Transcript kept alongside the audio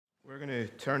We're going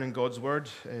to turn in God's Word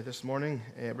this morning.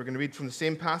 We're going to read from the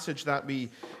same passage that we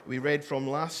read from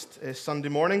last Sunday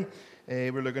morning.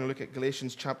 We're going to look at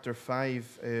Galations chapter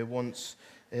 5 once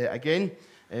again.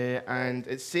 And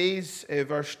it says,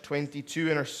 verse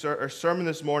 22, and our sermon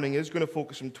this morning is going to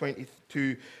focus from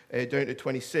 22 down to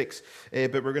 26.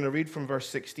 But we're going to read from verse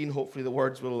 16. Hopefully the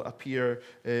words will appear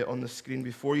on the screen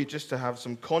before you, just to have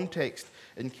some context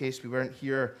in case we weren't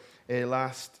here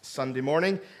last Sunday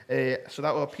morning. So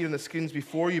that will appear on the screens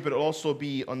before you, but it'll also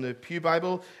be on the Pew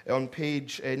Bible on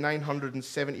page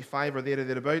 975 or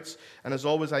thereabouts. And as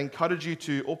always, I encourage you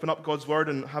to open up God's Word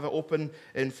and have it open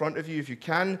in front of you if you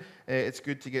can. It's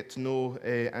good to get to know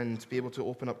and be able to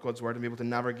open up God's Word and be able to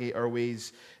navigate our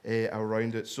ways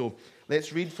around it. So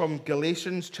let's read from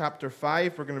Galations chapter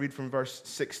 5. We're going to read from verse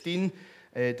 16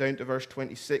 down to verse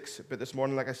 26. But this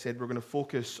morning, like I said, we're going to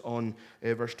focus on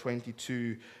verse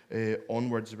 22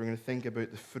 onwards. We're going to think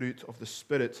about the fruit of the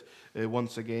Spirit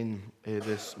once again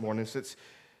this morning. So let's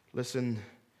listen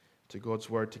to God's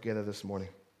Word together this morning.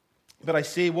 But I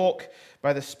say, walk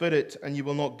by the Spirit, and you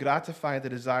will not gratify the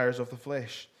desires of the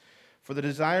flesh. For the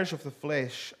desires of the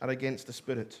flesh are against the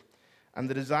Spirit, and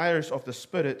the desires of the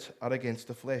Spirit are against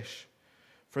the flesh.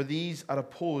 For these are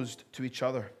opposed to each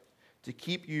other, to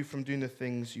keep you from doing the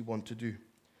things you want to do.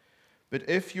 But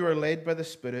if you are led by the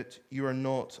Spirit, you are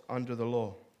not under the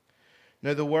law.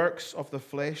 Now the works of the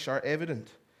flesh are evident: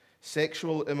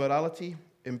 sexual immorality,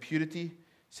 impurity,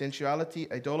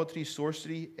 sensuality, idolatry,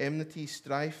 sorcery, enmity,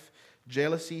 strife,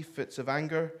 jealousy, fits of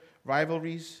anger,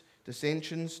 rivalries,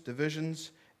 dissensions,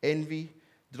 divisions, envy,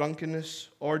 drunkenness,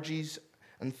 orgies,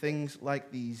 and things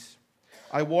like these.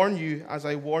 I warn you, as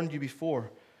I warned you before,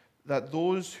 that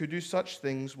those who do such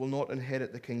things will not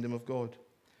inherit the kingdom of God.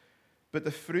 But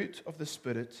the fruit of the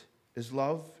Spirit is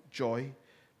love, joy,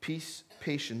 peace,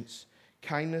 patience,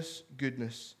 kindness,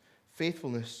 goodness,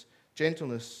 faithfulness,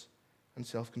 gentleness, and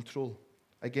self-control.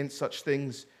 Against such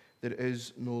things there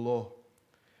is no law.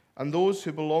 And those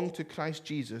who belong to Christ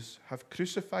Jesus have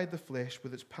crucified the flesh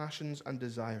with its passions and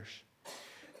desires.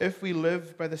 If we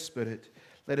live by the Spirit,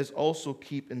 let us also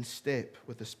keep in step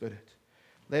with the Spirit.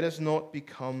 Let us not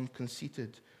become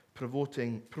conceited,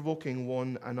 provoking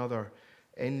one another,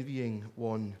 envying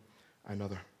one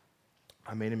another.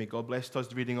 Amen. And may God bless us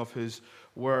the reading of His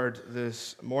Word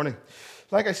this morning.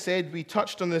 Like I said, we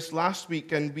touched on this last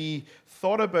week, and we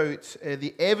thought about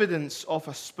the evidence of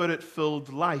a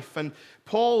Spirit-filled life. And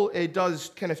Paul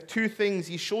does kind of two things.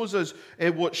 He shows us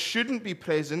what shouldn't be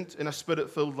present in a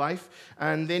Spirit-filled life,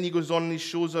 and then he goes on and he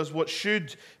shows us what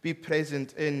should be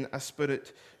present in a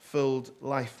Spirit-filled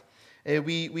life.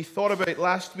 We thought about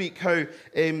last week how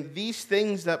these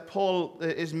things that Paul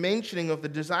is mentioning of the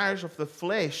desires of the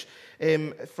flesh,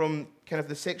 from kind of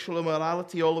the sexual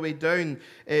immorality all the way down,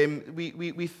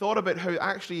 we thought about how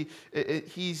actually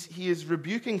he is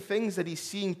rebuking things that he's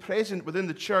seeing present within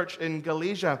the church in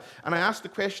Galatia. And I asked the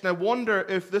question, I wonder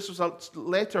if this was a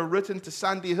letter written to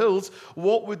Sandy Hills,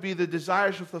 what would be the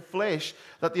desires of the flesh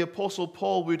that the Apostle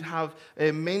Paul would have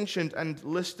mentioned and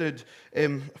listed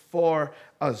for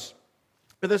us.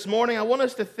 But this morning, I want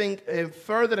us to think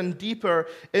further and deeper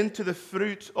into the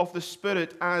fruit of the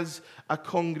Spirit as a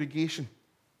congregation.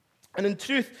 And in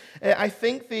truth, I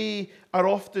think they are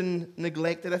often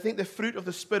neglected. I think the fruit of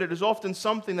the Spirit is often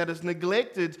something that is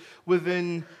neglected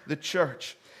within the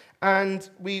church. And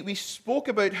we spoke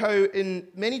about how in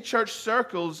many church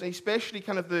circles, especially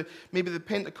kind of maybe the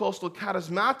Pentecostal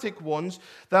charismatic ones,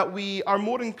 that we are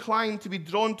more inclined to be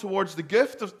drawn towards the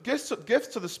gifts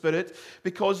of the Spirit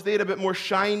because they're a bit more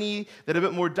shiny, they're a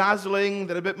bit more dazzling,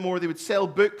 they're a bit more, they would sell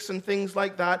books and things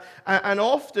like that. And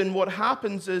often what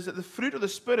happens is that the fruit of the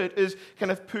Spirit is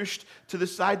kind of pushed to the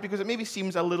side because it maybe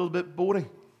seems a little bit boring.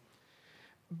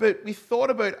 But we thought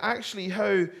about actually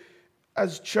how,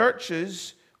 as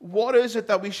churches, what is it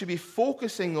that we should be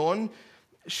focusing on?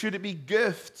 Should it be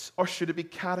gifts or should it be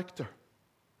character?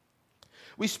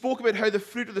 We spoke about how the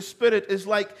fruit of the Spirit is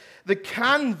like the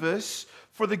canvas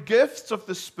for the gifts of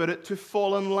the Spirit to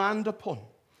fall and land upon.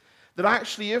 That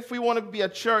actually, if we want to be a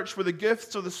church where the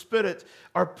gifts of the Spirit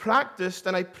are practiced,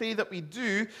 and I pray that we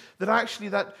do,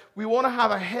 that we want to have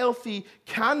a healthy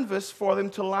canvas for them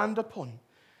to land upon.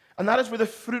 And that is where the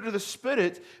fruit of the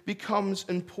Spirit becomes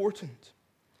important.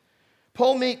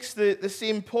 Paul makes the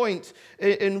same point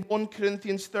in 1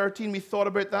 Corinthians 13. We thought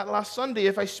about that last Sunday.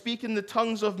 If I speak in the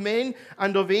tongues of men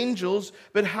and of angels,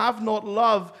 but have not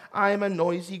love, I am a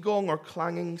noisy gong or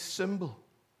clanging cymbal.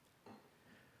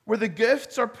 Where the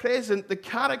gifts are present, the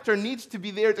character needs to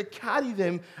be there to carry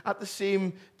them at the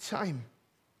same time.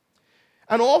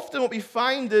 And often what we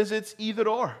find is it's either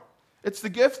or. It's the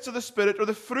gifts of the Spirit or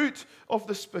the fruit of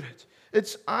the Spirit.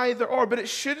 It's either or, but it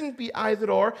shouldn't be either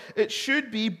or. It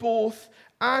should be both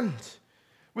and.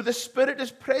 Where the Spirit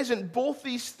is present, both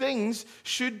these things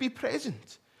should be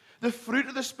present. The fruit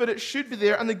of the Spirit should be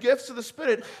there, and the gifts of the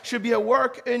Spirit should be at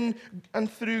work in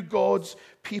and through God's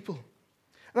people.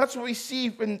 And that's what we see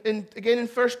again in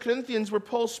 1 Corinthians, where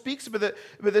Paul speaks about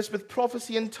this with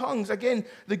prophecy and tongues. Again,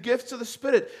 the gifts of the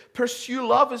Spirit. Pursue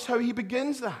love is how he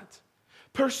begins that.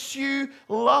 Pursue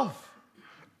love.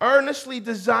 Earnestly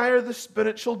desire the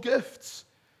spiritual gifts.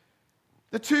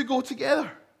 The two go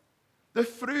together. The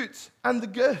fruit and the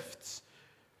gifts.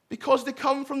 Because they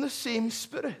come from the same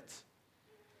Spirit.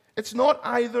 It's not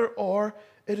either or,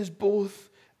 it is both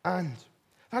and.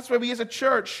 That's why we as a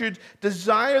church should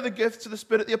desire the gifts of the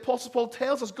Spirit. The Apostle Paul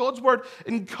tells us God's word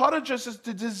encourages us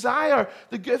to desire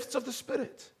the gifts of the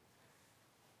Spirit.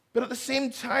 But at the same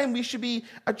time, we should be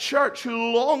a church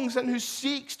who longs and who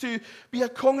seeks to be a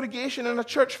congregation and a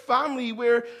church family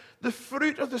where the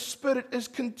fruit of the Spirit is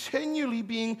continually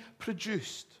being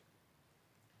produced.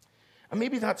 And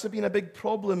maybe that's been a big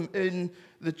problem in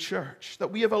the church,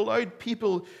 that we have allowed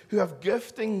people who have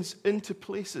giftings into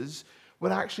places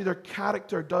where actually their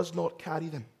character does not carry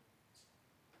them.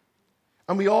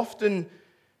 And we often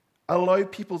allow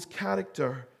people's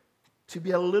character to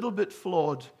be a little bit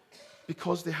flawed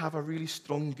because they have a really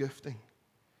strong gifting.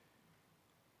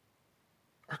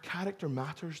 Our character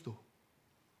matters, though.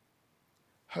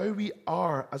 How we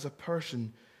are as a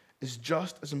person is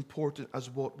just as important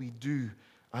as what we do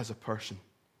as a person.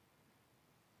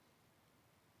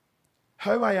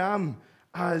 How I am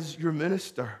as your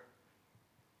minister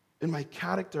in my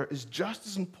character is just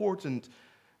as important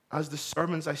as the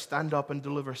sermons I stand up and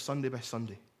deliver Sunday by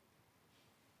Sunday.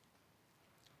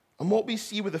 And what we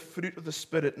see with the fruit of the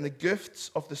Spirit and the gifts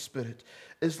of the Spirit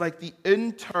is like the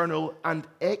internal and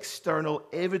external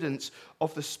evidence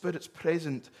of the Spirit's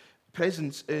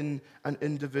presence in an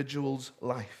individual's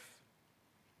life.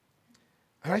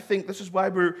 And I think this is why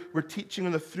we're teaching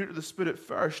on the fruit of the Spirit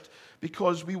first,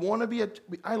 because we want to be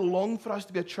I long for us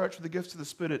to be a church where the gifts of the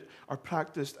Spirit are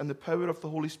practiced and the power of the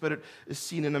Holy Spirit is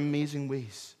seen in amazing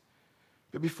ways.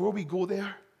 But before we go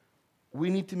there,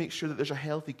 we need to make sure that there's a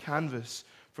healthy canvas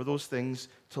for those things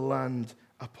to land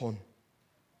upon.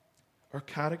 Our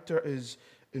character is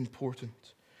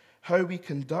important. How we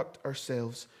conduct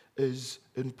ourselves is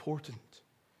important.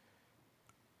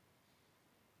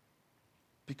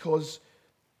 Because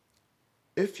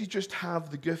if you just have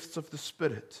the gifts of the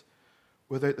Spirit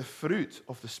without the fruit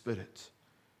of the Spirit,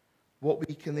 what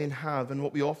we can then have and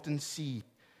what we often see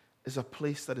is a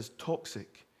place that is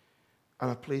toxic and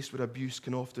a place where abuse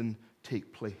can often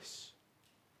take place.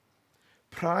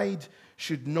 Pride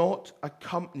should not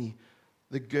accompany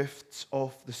the gifts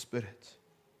of the Spirit.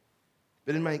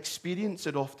 But in my experience,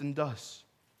 it often does.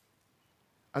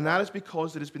 And that is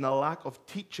because there has been a lack of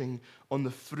teaching on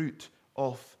the fruit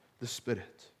of the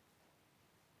Spirit.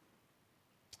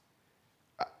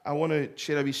 I want to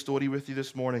share a wee story with you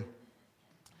this morning.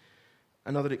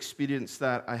 Another experience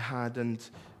that I had, and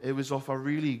it was of a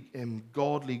really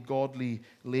godly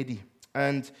lady.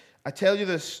 And I tell you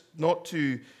this not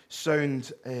to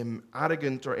sound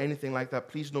arrogant or anything like that.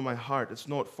 Please know my heart. It's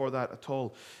not for that at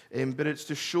all. But it's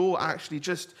to show actually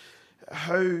just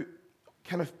how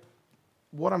kind of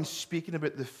what I'm speaking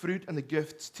about, the fruit and the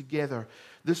gifts together.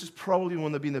 This is probably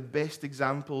one of the best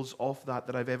examples of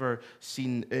that I've ever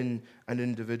seen in an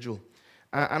individual.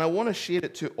 And I want to share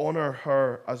it to honor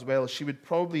her as well. She would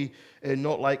probably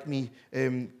not like me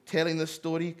telling this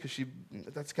story because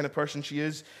that's the kind of person she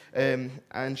is.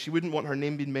 And she wouldn't want her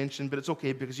name being mentioned, but it's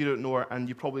okay because you don't know her and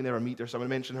you probably never meet her, so I'm going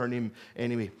to mention her name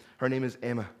anyway. Her name is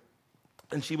Emma.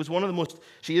 And she is one of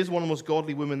the most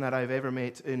godly women that I've ever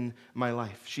met in my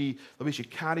life. The way she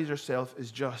carries herself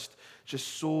is just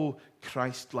so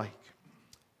Christ-like.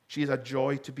 She is a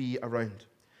joy to be around.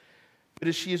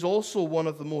 But she is also one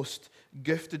of the most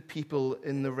gifted people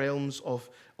in the realms of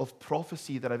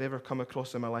prophecy that I've ever come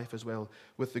across in my life as well,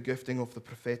 with the gifting of the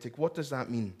prophetic. What does that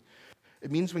mean?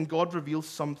 It means when God reveals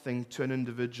something to an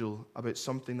individual about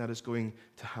something that is going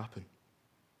to happen.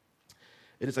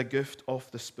 It is a gift of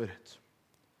the Spirit,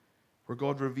 where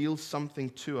God reveals something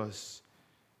to us.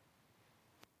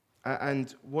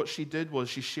 And what she did was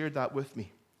she shared that with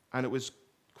me, and it was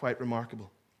quite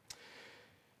remarkable.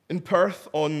 In Perth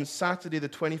on Saturday, the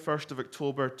 21st of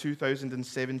October,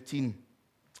 2017,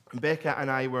 Becca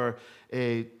and I were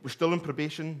still in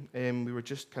probation. We were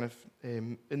just kind of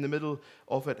in the middle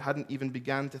of it, hadn't even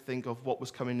began to think of what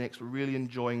was coming next. We're really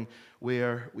enjoying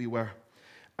where we were.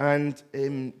 And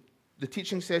the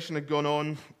teaching session had gone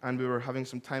on, and we were having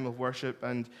some time of worship,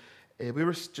 and we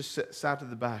were just sat at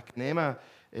the back, and Emma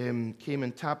came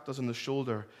and tapped us on the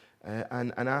shoulder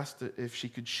and asked if she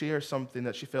could share something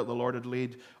that she felt the Lord had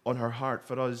laid on her heart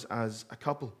for us as a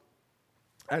couple.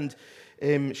 And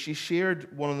she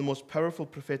shared one of the most powerful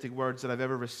prophetic words that I've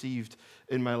ever received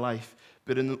in my life,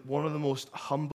 but in one of the most humble